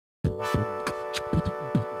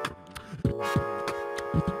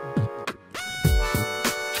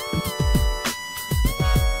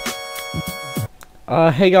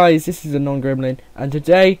Hey guys, this is a non-gremlin, and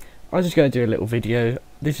today I'm just going to do a little video.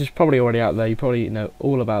 This is probably already out there, you probably know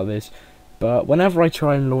all about this, but whenever I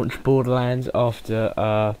try and launch Borderlands after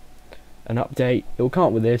an update, it will come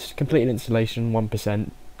up with this, complete installation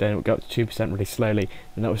 1%, then it will go up to 2% really slowly,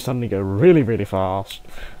 and that will suddenly go really fast.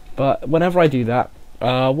 But whenever I do that,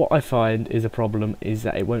 what I find is a problem is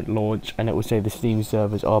that it won't launch, and it will say the Steam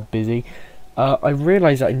servers are busy. I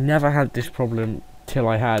realised that I never had this problem till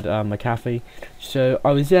I had McAfee. So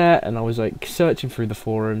I was there and I was like searching through the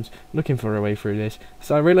forums, looking for a way through this.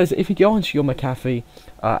 So I realised that if you go onto your McAfee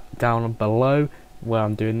down below where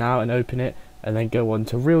I'm doing now and open it, and then go on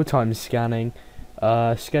to real-time scanning,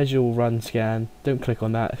 schedule run scan, don't click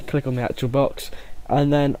on that, click on the actual box,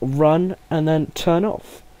 and then run, and then turn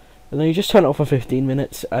off. And then you just turn it off for 15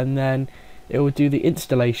 minutes, and then it will do the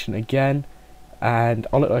installation again, and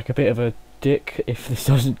I'll look like a bit of a dick if this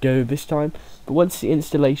doesn't go this time, but once the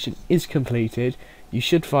installation is completed, you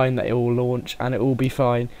should find that it will launch and it will be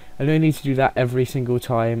fine. I don't need to do that every single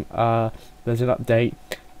time there's an update,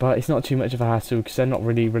 but it's not too much of a hassle because they're not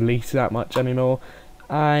really released that much anymore,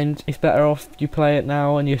 and it's better off you play it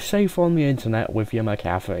now and you're safe on the internet with your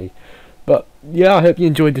McAfee. But yeah, I hope you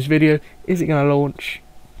enjoyed this video. Is it going to launch?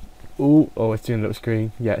 Oh, it's doing a little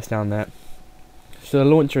screen. Yeah, it's down there. So the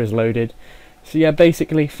launcher is loaded. So yeah,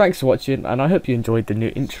 basically, thanks for watching, and I hope you enjoyed the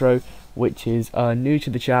new intro, which is new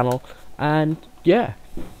to the channel, and yeah,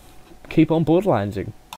 keep on Borderlandsing.